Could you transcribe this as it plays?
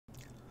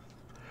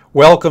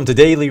Welcome to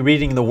Daily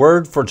Reading the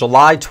Word for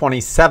July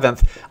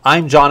 27th.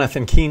 I'm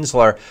Jonathan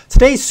Kienzler.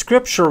 Today's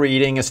scripture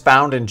reading is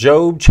found in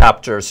Job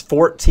chapters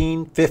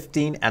 14,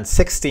 15, and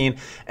 16,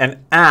 and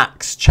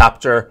Acts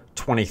chapter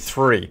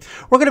 23.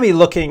 We're going to be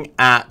looking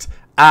at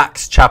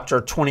Acts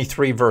chapter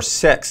 23, verse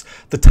 6.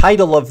 The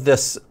title of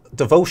this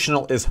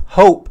devotional is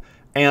Hope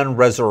and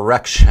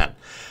Resurrection.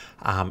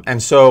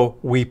 And so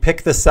we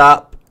pick this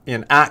up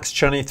in Acts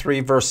 23,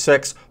 verse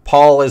 6.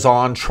 Paul is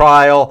on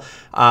trial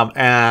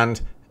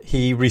and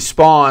he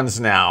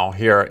responds now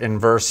here in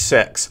verse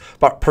 6.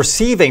 But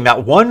perceiving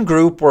that one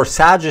group were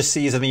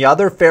Sadducees and the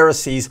other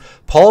Pharisees,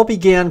 Paul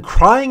began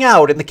crying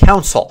out in the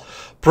council,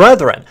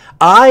 "Brethren,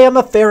 I am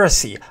a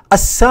Pharisee, a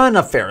son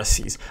of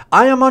Pharisees.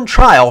 I am on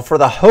trial for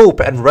the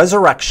hope and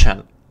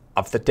resurrection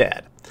of the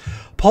dead."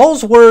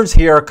 Paul's words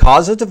here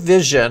cause a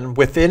division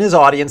within his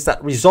audience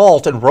that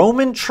result in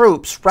Roman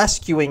troops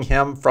rescuing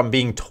him from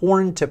being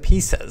torn to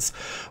pieces.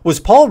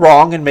 Was Paul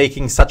wrong in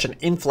making such an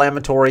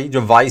inflammatory,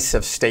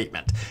 divisive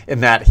statement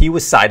in that he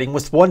was siding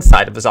with one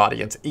side of his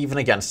audience, even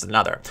against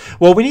another?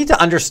 Well, we need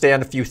to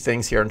understand a few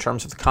things here in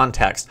terms of the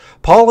context.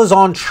 Paul is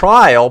on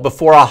trial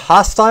before a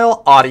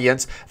hostile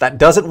audience that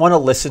doesn't want to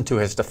listen to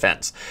his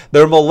defense.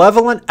 Their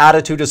malevolent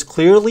attitude is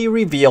clearly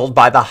revealed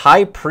by the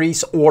high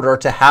priest's order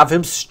to have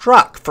him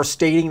struck for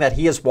stating that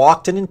he has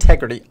walked in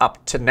integrity up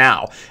to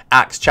now.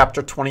 Acts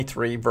chapter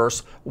 23,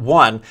 verse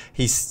 1,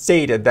 he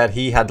stated that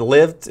he had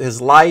lived his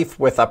life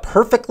with a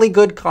perfectly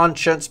good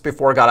conscience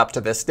before it got up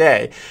to this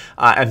day.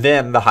 And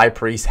then the high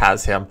priest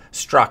has him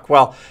struck.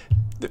 Well,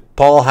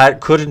 Paul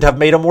couldn't have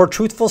made a more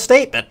truthful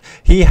statement.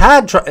 He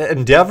had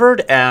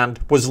endeavored and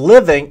was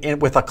living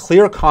with a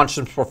clear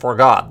conscience before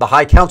God. The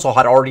high council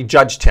had already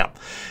judged him.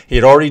 He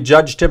had already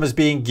judged him as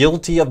being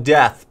guilty of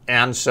death,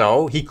 and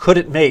so he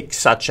couldn't make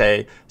such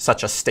a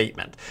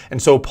statement. And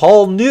so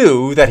Paul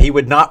knew that he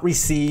would not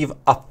receive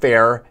a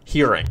fair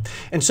hearing.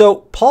 And so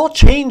Paul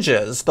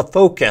changes the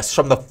focus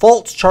from the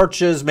false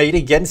charges made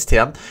against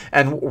him,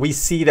 and we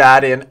see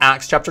that in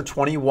Acts chapter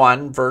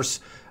 21, verse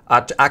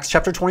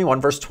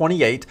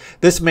 28,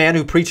 this man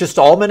who preaches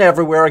to all men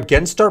everywhere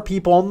against our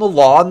people and the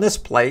law in this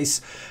place,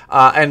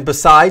 and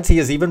besides, he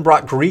has even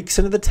brought Greeks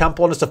into the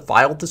temple and has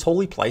defiled this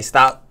holy place.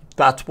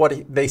 That's what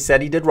they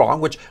said he did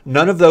wrong, which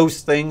none of those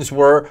things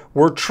were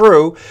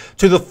true,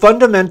 to the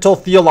fundamental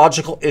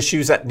theological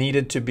issues that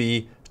needed to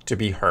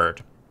be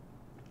heard.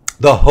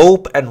 The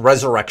hope and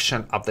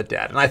resurrection of the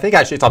dead. And I think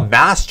actually it's a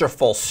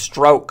masterful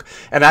stroke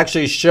and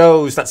actually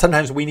shows that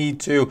sometimes we need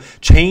to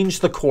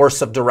change the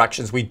course of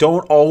directions. We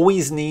don't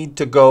always need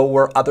to go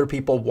where other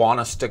people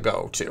want us to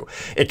go to.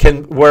 It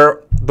can,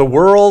 where the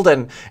world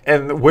and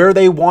where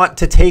they want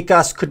to take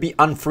us could be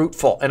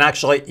unfruitful and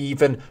actually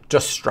even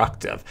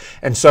destructive.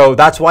 And so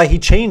that's why he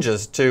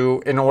changes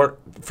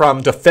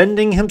from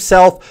defending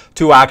himself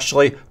to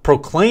actually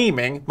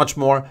proclaiming much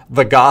more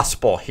the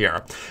gospel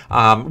here.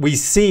 We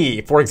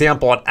see, for example,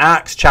 in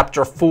Acts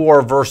chapter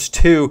 4, verse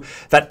 2,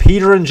 that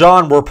Peter and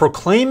John were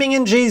proclaiming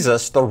in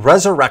Jesus the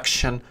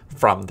resurrection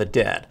from the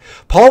dead.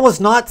 Paul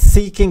was not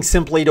seeking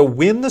simply to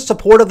win the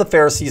support of the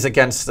Pharisees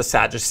against the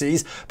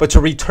Sadducees, but to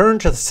return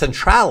to the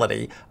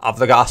centrality of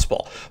the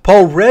gospel.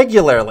 Paul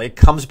regularly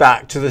comes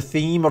back to the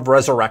theme of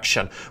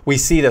resurrection. We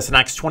see this in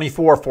Acts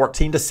 24,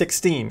 14 to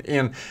 16,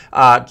 in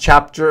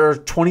chapter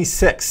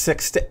 26,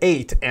 6 to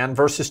 8, and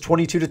verses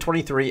 22 to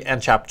 23,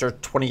 and chapter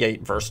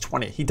 28, verse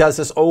 20. He does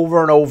this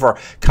over and over,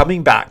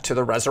 coming back to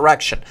the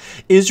resurrection.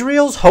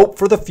 Israel's hope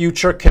for the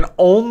future can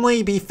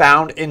only be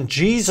found in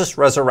Jesus'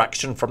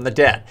 resurrection from the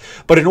dead.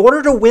 But in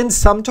order to win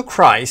some to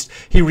Christ,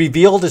 he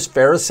revealed his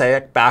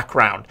Pharisaic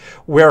background.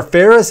 Where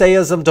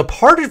Pharisaism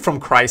departed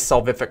from Christ's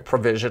salvific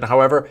provision,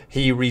 however,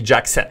 he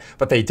rejects it.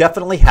 But they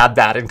definitely had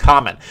that in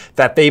common,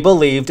 that they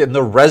believed in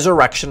the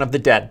resurrection of the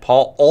dead.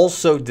 Paul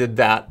also did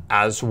that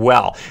as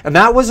well. And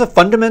that was a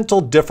fundamental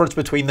difference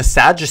between the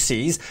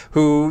Sadducees,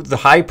 who the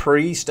high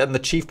priest and the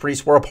chief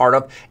priest were a part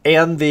of,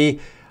 and the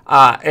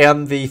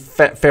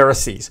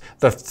Pharisees.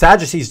 The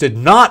Sadducees did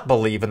not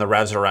believe in the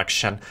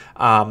resurrection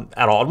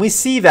at all. And we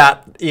see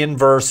that in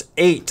verse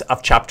 8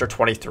 of chapter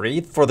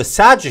 23. For the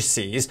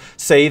Sadducees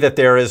say that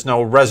there is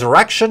no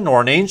resurrection,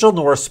 nor an angel,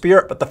 nor a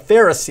spirit, but the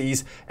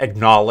Pharisees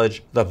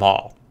acknowledge them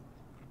all.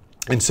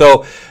 And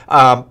so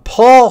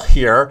Paul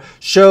here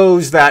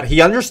shows that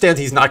he understands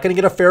he's not going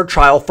to get a fair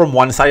trial from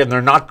one side, and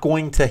they're not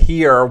going to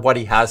hear what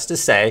he has to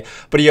say,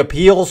 but he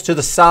appeals to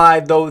the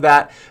side, though,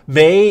 that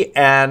may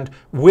and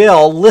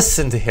will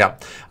listen to him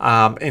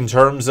in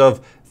terms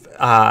of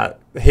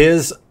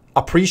his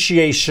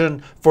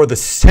appreciation for the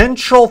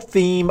central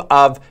theme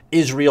of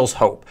Israel's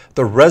hope,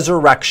 the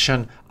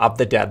resurrection of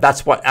the dead.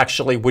 That's what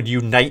actually would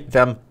unite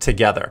them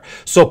together.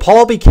 So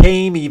Paul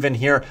became even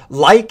here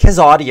like his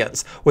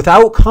audience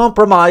without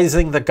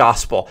compromising the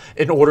gospel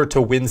in order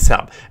to win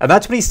some. And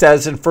that's what he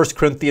says in 1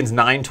 Corinthians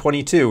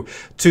 9:22.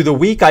 To the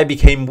weak I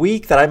became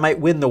weak that I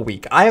might win the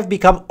weak. I have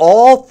become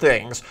all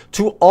things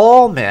to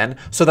all men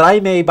so that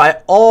I may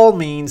by all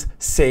means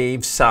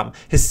save some.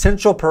 His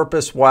central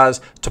purpose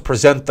was to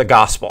present the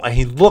gospel, and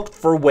he looked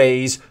for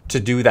ways to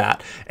do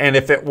that. And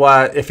if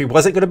he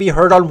wasn't going to be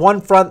heard on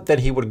one front, then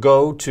he would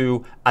go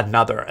to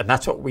another. And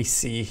that's what we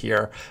see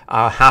here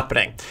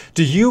happening.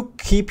 Do you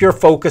keep your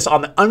focus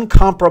on the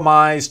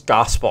uncompromised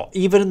gospel,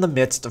 even in the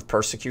midst of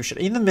persecution,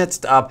 in the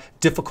midst of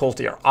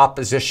difficulty or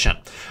opposition?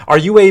 Are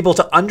you able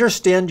to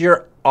understand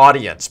your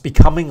audience,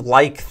 becoming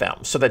like them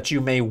so that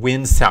you may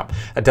win some?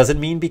 It doesn't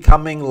mean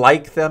becoming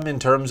like them in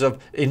terms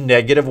of in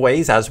negative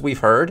ways, as we've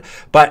heard,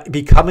 but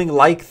becoming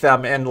like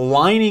them and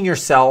lining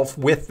yourself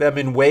with them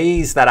in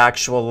ways that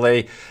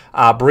actually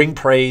bring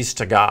praise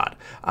to God.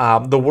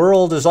 The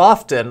world is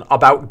often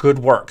about good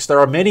works. There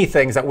are many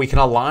things that we can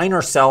align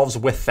ourselves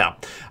with them,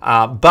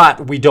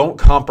 but we don't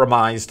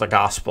compromise the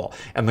gospel.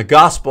 And the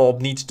gospel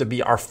needs to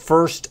be our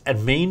first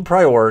and main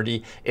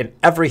priority in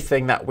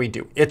everything that we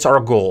do. It's our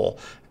goal.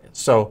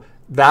 So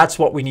that's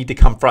what we need to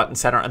come front and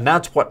center. And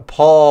that's what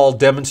Paul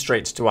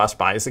demonstrates to us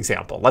by his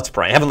example. Let's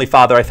pray. Heavenly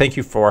Father, I thank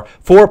you for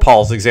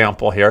Paul's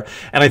example here.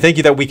 And I thank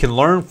you that we can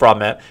learn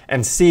from it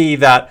and see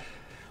that,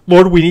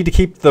 Lord, we need to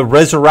keep the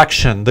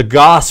resurrection, the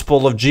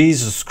gospel of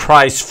Jesus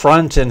Christ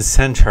front and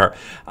center.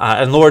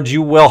 And Lord,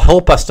 you will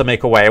help us to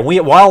make a way. And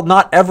while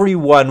not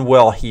everyone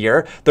will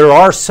hear, there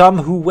are some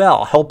who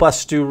will. Help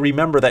us to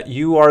remember that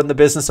you are in the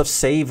business of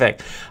saving.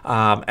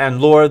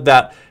 And Lord,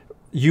 that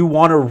you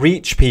want to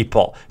reach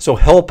people. So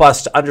help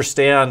us to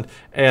understand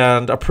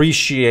and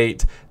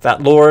appreciate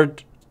that,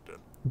 Lord,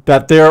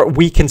 that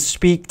we can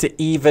speak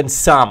to even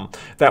some,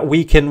 that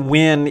we can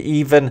win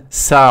even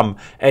some.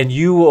 And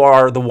you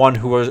are the one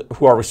who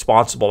are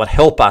responsible. But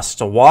help us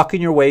to walk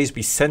in your ways,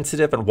 be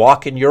sensitive, and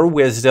walk in your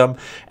wisdom,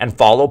 and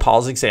follow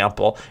Paul's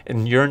example.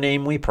 In your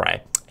name we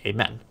pray.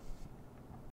 Amen.